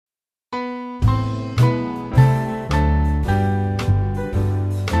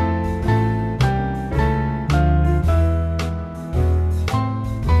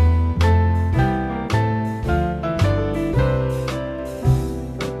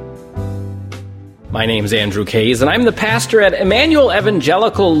My name's Andrew Kays, and I'm the pastor at Emmanuel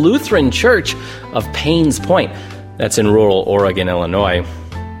Evangelical Lutheran Church of Paynes Point. That's in rural Oregon, Illinois.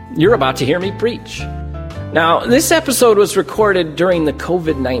 You're about to hear me preach. Now, this episode was recorded during the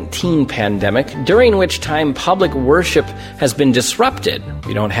COVID-19 pandemic, during which time public worship has been disrupted.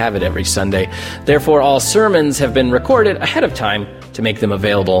 We don't have it every Sunday. Therefore, all sermons have been recorded ahead of time to make them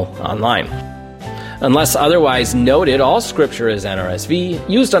available online. Unless otherwise noted, all scripture is NRSV,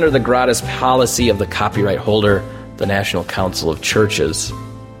 used under the gratis policy of the copyright holder, the National Council of Churches.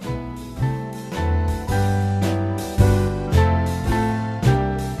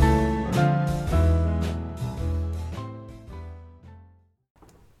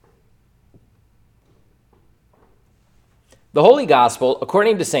 The Holy Gospel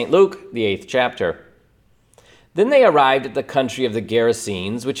according to St. Luke, the 8th chapter. Then they arrived at the country of the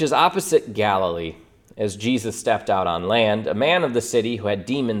Gerasenes, which is opposite Galilee. As Jesus stepped out on land, a man of the city who had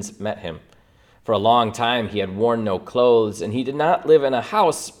demons met him. For a long time he had worn no clothes, and he did not live in a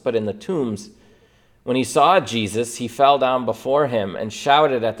house, but in the tombs. When he saw Jesus, he fell down before him and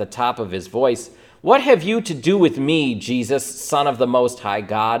shouted at the top of his voice, "What have you to do with me, Jesus, Son of the Most High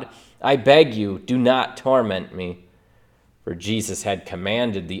God? I beg you, do not torment me." For Jesus had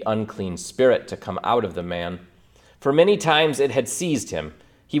commanded the unclean spirit to come out of the man. For many times it had seized him.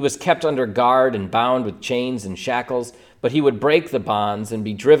 He was kept under guard and bound with chains and shackles, but he would break the bonds and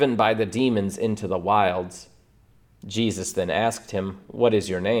be driven by the demons into the wilds. Jesus then asked him, "What is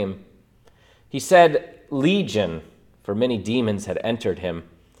your name?" He said, "Legion," for many demons had entered him.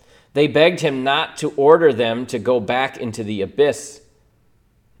 They begged him not to order them to go back into the abyss.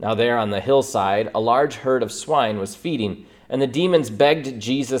 Now there on the hillside, a large herd of swine was feeding, and the demons begged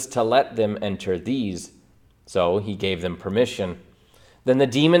Jesus to let them enter these. So he gave them permission. Then the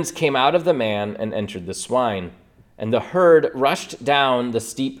demons came out of the man and entered the swine, and the herd rushed down the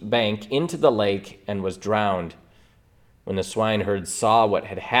steep bank into the lake and was drowned. When the swineherds saw what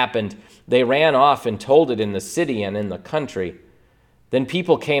had happened, they ran off and told it in the city and in the country. Then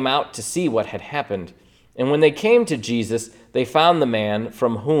people came out to see what had happened, and when they came to Jesus, they found the man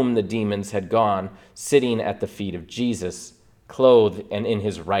from whom the demons had gone, sitting at the feet of Jesus, clothed and in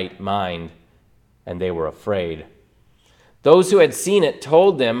his right mind, and they were afraid. Those who had seen it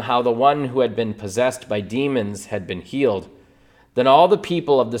told them how the one who had been possessed by demons had been healed. Then all the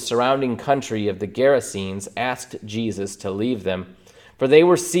people of the surrounding country of the Gerasenes asked Jesus to leave them, for they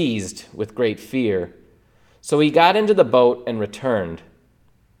were seized with great fear. So he got into the boat and returned.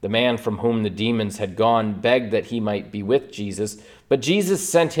 The man from whom the demons had gone begged that he might be with Jesus, but Jesus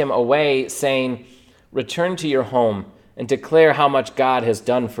sent him away, saying, "Return to your home and declare how much God has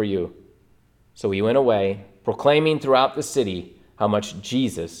done for you." So he went away, proclaiming throughout the city how much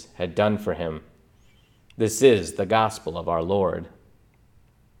Jesus had done for him. This is the gospel of our Lord.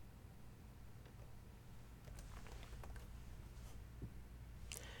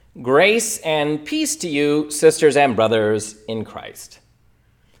 Grace and peace to you, sisters and brothers in Christ.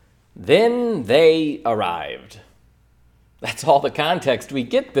 Then they arrived. That's all the context we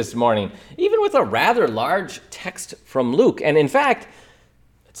get this morning, even with a rather large text from Luke. And in fact,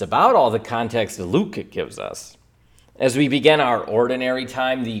 it's about all the context Luke gives us. As we begin our ordinary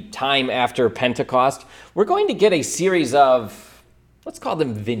time, the time after Pentecost, we're going to get a series of, let's call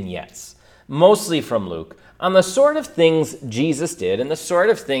them vignettes, mostly from Luke, on the sort of things Jesus did and the sort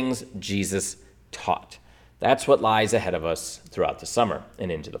of things Jesus taught. That's what lies ahead of us throughout the summer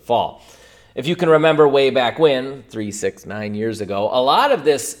and into the fall. If you can remember way back when, 3, 6, 9 years ago, a lot of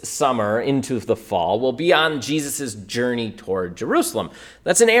this summer into the fall will be on Jesus' journey toward Jerusalem.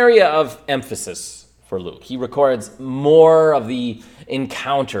 That's an area of emphasis for Luke. He records more of the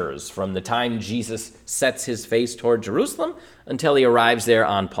encounters from the time Jesus sets his face toward Jerusalem until he arrives there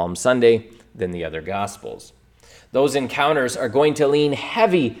on Palm Sunday than the other Gospels. Those encounters are going to lean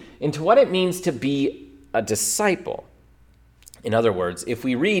heavy into what it means to be a disciple. In other words, if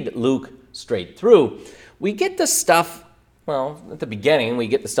we read Luke straight through, we get the stuff, at the beginning, we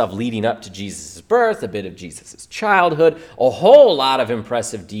get the stuff leading up to Jesus' birth, a bit of Jesus' childhood, a whole lot of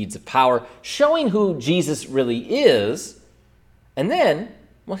impressive deeds of power, showing who Jesus really is, and then,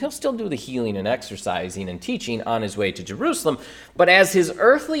 he'll still do the healing and exercising and teaching on his way to Jerusalem, but as his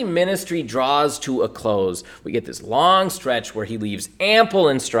earthly ministry draws to a close, we get this long stretch where he leaves ample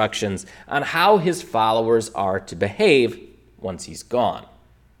instructions on how his followers are to behave once he's gone.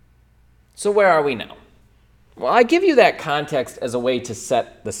 So where are we now? Well, I give you that context as a way to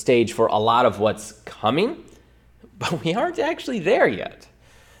set the stage for a lot of what's coming, but we aren't actually there yet.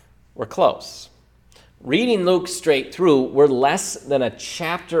 We're close. Reading Luke straight through, we're less than a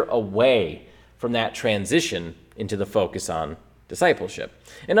chapter away from that transition into the focus on discipleship.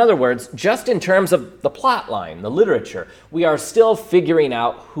 In other words, just in terms of the plot line, the literature, we are still figuring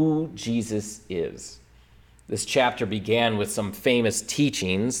out who Jesus is. This chapter began with some famous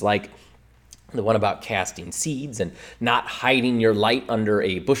teachings like the one about casting seeds and not hiding your light under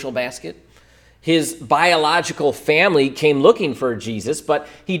a bushel basket. His biological family came looking for Jesus, but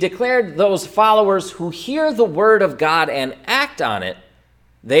he declared those followers who hear the word of God and act on it,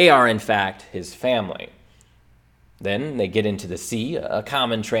 they are in fact his family. Then they get into the sea, a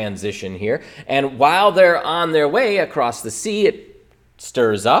common transition here, and while they're on their way across the sea, it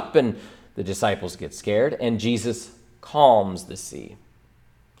stirs up and the disciples get scared, and Jesus calms the sea.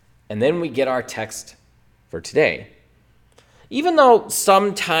 And then we get our text for today. Even though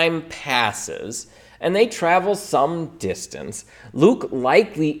some time passes and they travel some distance, Luke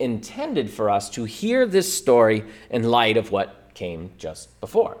likely intended for us to hear this story in light of what came just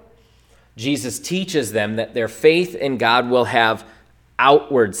before. Jesus teaches them that their faith in God will have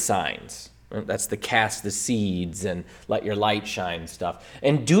outward signs. That's the cast the seeds and let your light shine stuff.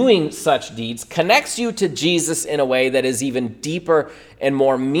 And doing such deeds connects you to Jesus in a way that is even deeper and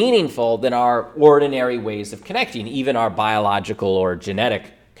more meaningful than our ordinary ways of connecting, even our biological or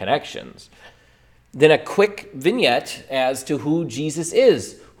genetic connections. Then a quick vignette as to who Jesus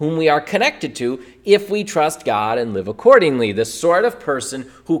is, whom we are connected to if we trust God and live accordingly, the sort of person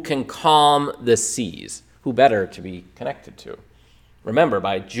who can calm the seas. Who better to be connected to? Remember,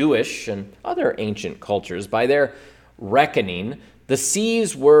 by Jewish and other ancient cultures, by their reckoning, the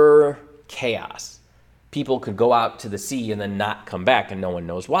seas were chaos. People could go out to the sea and then not come back, and no one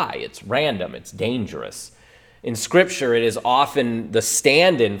knows why. It's random. It's dangerous. In Scripture, it is often the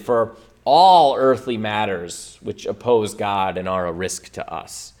stand-in for all earthly matters which oppose God and are a risk to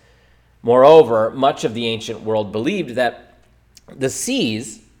us. Moreover, much of the ancient world believed that the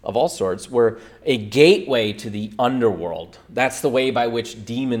seas of all sorts were a gateway to the underworld. That's the way by which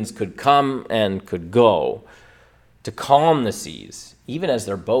demons could come and could go. To calm the seas, even as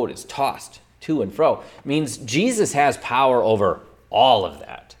their boat is tossed to and fro, means Jesus has power over all of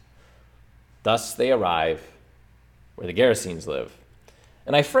that. Thus they arrive where the Gerasenes live.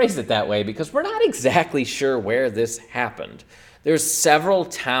 And I phrase it that way because we're not exactly sure where this happened. There's several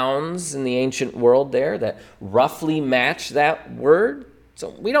towns in the ancient world there that roughly match that word. So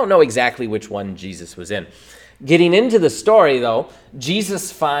we don't know exactly which one Jesus was in. Getting into the story, though,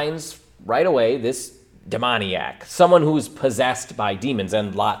 Jesus finds right away this demoniac, someone who's possessed by demons,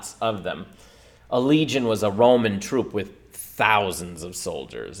 and lots of them. A legion was a Roman troop with thousands of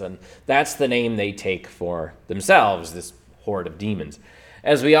soldiers, and that's the name they take for themselves, this horde of demons.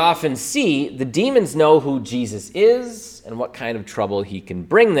 As we often see, the demons know who Jesus is and what kind of trouble he can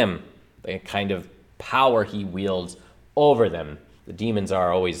bring them, the kind of power he wields over them. The demons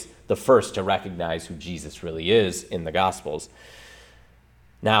are always the first to recognize who Jesus really is in the Gospels.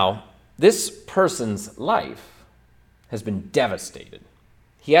 Now, this person's life has been devastated.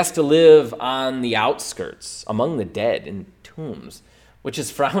 He has to live on the outskirts, among the dead, in tombs, which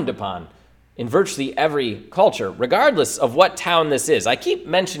is frowned upon in virtually every culture, regardless of what town this is. I keep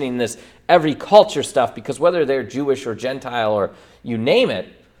mentioning this every culture stuff because whether they're Jewish or Gentile or you name it,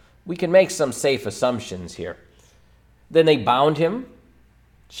 we can make some safe assumptions here. Then they bound him,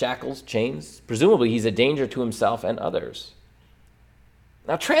 shackles, chains. Presumably he's a danger to himself and others.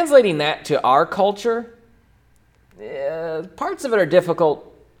 Now, translating that to our culture, parts of it are difficult,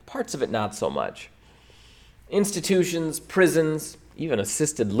 parts of it not so much. Institutions, prisons, even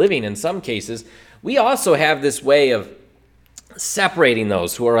assisted living in some cases, we also have this way of separating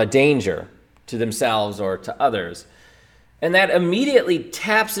those who are a danger to themselves or to others. And that immediately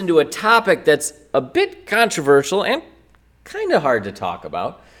taps into a topic that's a bit controversial and kind of hard to talk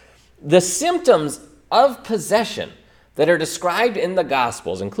about. The symptoms of possession that are described in the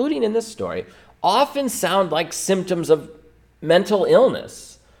Gospels, including in this story, often sound like symptoms of mental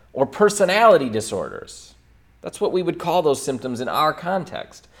illness or personality disorders. That's what we would call those symptoms in our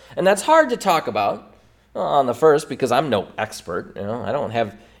context. And that's hard to talk about on the first because I'm no expert. I don't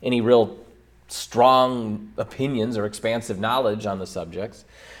have any real strong opinions or expansive knowledge on the subjects.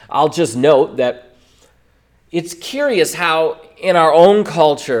 I'll just note that it's curious how in our own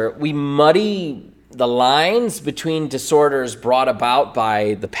culture we muddy the lines between disorders brought about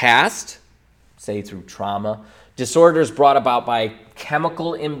by the past, say through trauma, disorders brought about by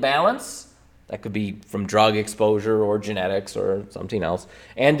chemical imbalance, that could be from drug exposure or genetics or something else,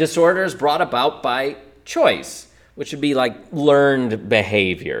 and disorders brought about by choice, which would be like learned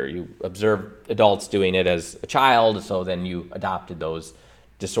behavior. You observe adults doing it as a child, so then you adopted those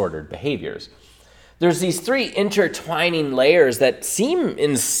disordered behaviors. There's these three intertwining layers that seem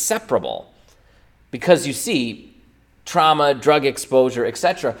inseparable because you see, trauma, drug exposure,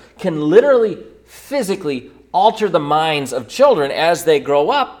 etc., can literally, physically alter the minds of children as they grow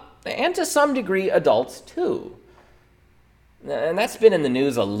up, and to some degree, adults too. And that's been in the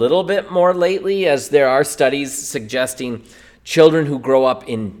news a little bit more lately, as there are studies suggesting children who grow up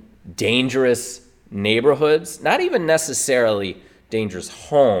in dangerous neighborhoods, not even necessarily dangerous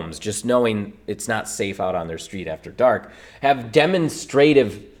homes, just knowing it's not safe out on their street after dark, have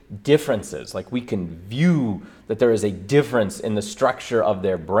demonstrative differences. Like, we can view that there is a difference in the structure of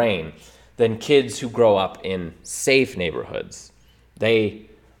their brain than kids who grow up in safe neighborhoods. They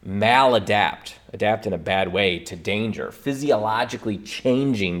adapt in a bad way to danger, physiologically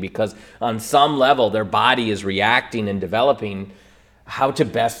changing because on some level their body is reacting and developing how to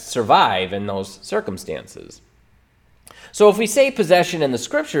best survive in those circumstances. So if we say possession in the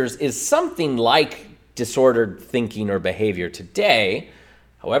scriptures is something like disordered thinking or behavior today,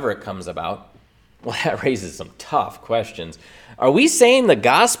 however it comes about, well, that raises some tough questions. Are we saying the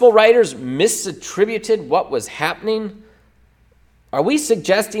gospel writers misattributed what was happening? Are we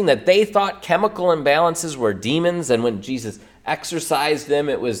suggesting that they thought chemical imbalances were demons, and when Jesus exorcised them,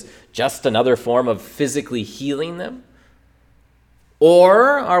 it was just another form of physically healing them?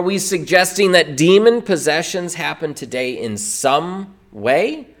 Or are we suggesting that demon possessions happen today in some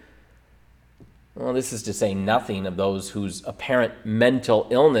way? Well, this is to say nothing of those whose apparent mental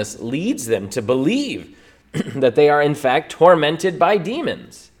illness leads them to believe that they are in fact tormented by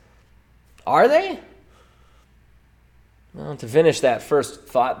demons. Are they? Well, to finish that first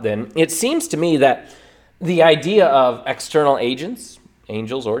thought then, it seems to me that the idea of external agents,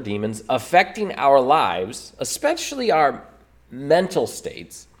 angels or demons, affecting our lives, especially our mental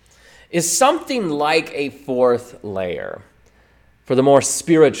states, is something like a fourth layer. For the more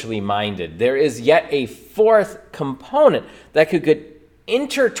spiritually minded, there is yet a fourth component that could get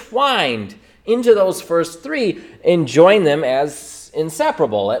intertwined into those first three and join them as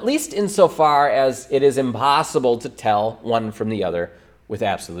inseparable, at least insofar as it is impossible to tell one from the other with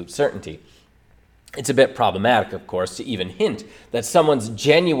absolute certainty. It's a bit problematic, of course, to even hint that someone's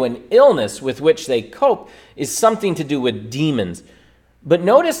genuine illness with which they cope is something to do with demons. But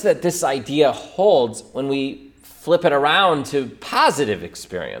notice that this idea holds when we flip it around to positive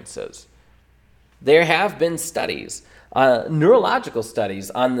experiences. There have been studies, neurological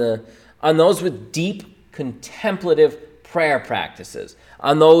studies, on those with deep contemplative prayer practices,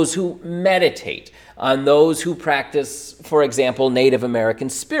 on those who meditate, on those who practice, for example, Native American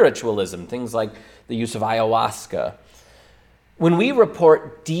spiritualism, things like the use of ayahuasca. When we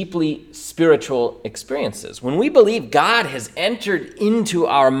report deeply spiritual experiences, when we believe God has entered into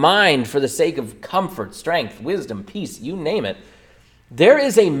our mind for the sake of comfort, strength, wisdom, peace, you name it, there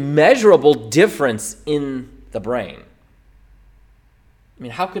is a measurable difference in the brain. I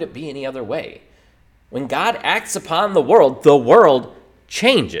mean, how could it be any other way? When God acts upon the world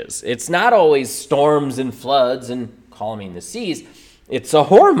changes. It's not always storms and floods and calming the seas. It's a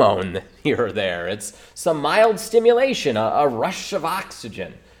hormone here or there. It's some mild stimulation, a rush of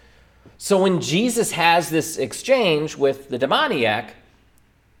oxygen. So when Jesus has this exchange with the demoniac,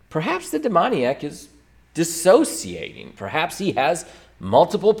 perhaps the demoniac is dissociating. Perhaps he has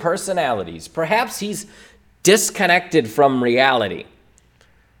multiple personalities. Perhaps he's disconnected from reality.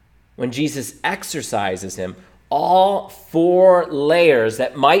 When Jesus exorcises him, all four layers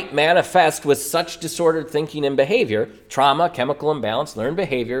that might manifest with such disordered thinking and behavior, trauma, chemical imbalance, learned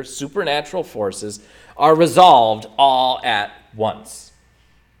behavior, supernatural forces, are resolved all at once.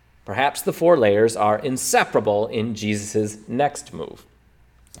 Perhaps the four layers are inseparable in Jesus' next move.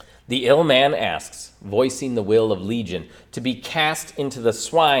 The ill man asks, voicing the will of Legion, to be cast into the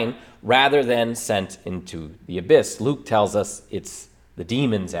swine rather than sent into the abyss. Luke tells us it's the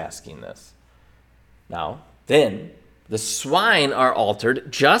demons asking this. Now, then, the swine are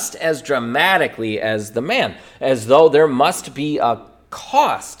altered just as dramatically as the man, as though there must be a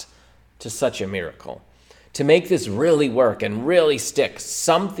cost to such a miracle. To make this really work and really stick,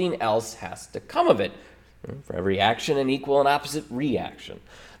 something else has to come of it. For every action, an equal and opposite reaction.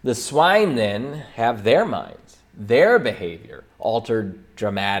 The swine then have their minds, their behavior altered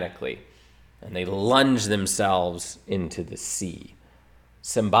dramatically, and they lunge themselves into the sea.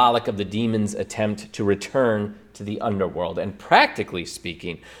 Symbolic of the demon's attempt to return to the underworld, and practically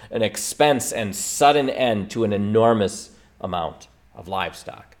speaking, an expense and sudden end to an enormous amount of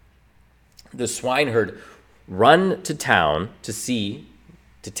livestock. The swineherd run to town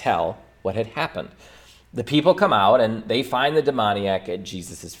to tell what had happened. The people come out and they find the demoniac at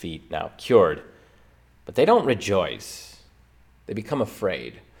Jesus' feet, now cured. But they don't rejoice. They become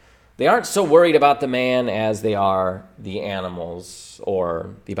afraid. They aren't so worried about the man as they are the animals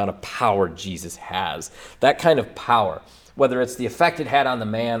or the amount of power Jesus has. That kind of power, whether it's the effect it had on the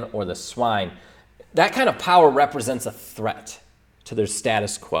man or the swine, that kind of power represents a threat to their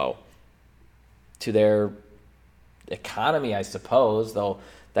status quo, to their economy, I suppose, though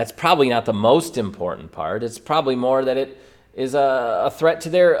that's probably not the most important part. It's probably more that it is a threat to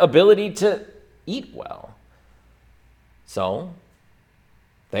their ability to eat well. So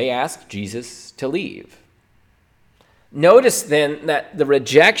they ask Jesus to leave. Notice then that the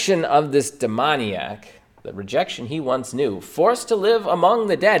rejection of this demoniac, the rejection he once knew, forced to live among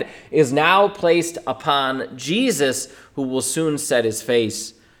the dead, is now placed upon Jesus, who will soon set his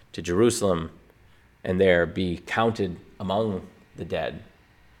face to Jerusalem and there be counted among the dead.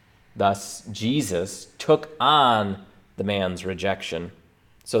 Thus, Jesus took on the man's rejection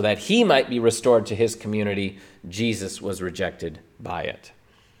so that he might be restored to his community. Jesus was rejected by it.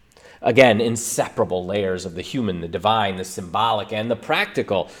 Again, inseparable layers of the human, the divine, the symbolic, and the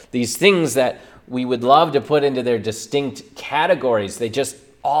practical. These things that we would love to put into their distinct categories, they just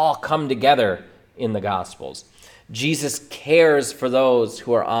all come together in the Gospels. Jesus cares for those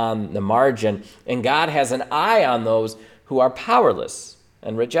who are on the margin, and God has an eye on those who are powerless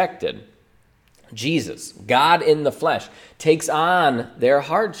and rejected. Jesus, God in the flesh, takes on their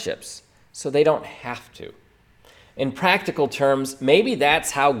hardships so they don't have to. In practical terms, maybe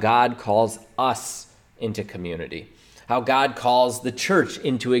that's how God calls us into community, how God calls the church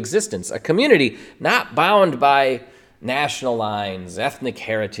into existence, a community not bound by national lines, ethnic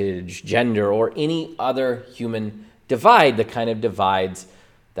heritage, gender, or any other human divide, the kind of divides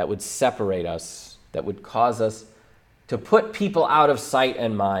that would separate us, that would cause us to put people out of sight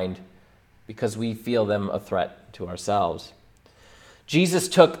and mind because we feel them a threat to ourselves. Jesus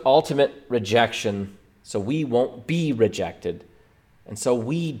took ultimate rejection so we won't be rejected, and so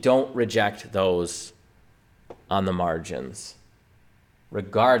we don't reject those on the margins,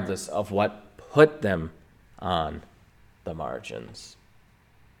 regardless of what put them on the margins.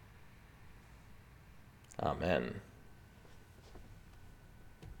 Amen.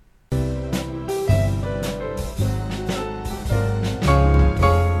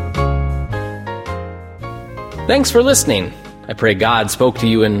 Thanks for listening. I pray God spoke to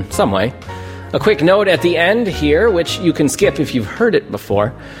you in some way. A quick note at the end here, which you can skip if you've heard it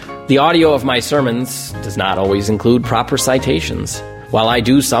before. The audio of my sermons does not always include proper citations. While I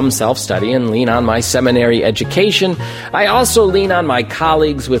do some self-study and lean on my seminary education, I also lean on my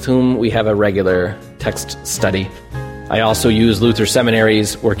colleagues with whom we have a regular text study. I also use Luther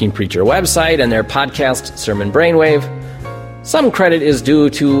Seminary's Working Preacher website and their podcast, Sermon Brainwave. Some credit is due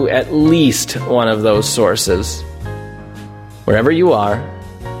to at least one of those sources. Wherever you are,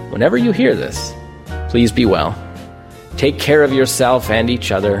 whenever you hear this, please be well. Take care of yourself and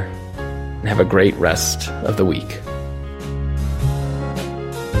each other, and have a great rest of the week.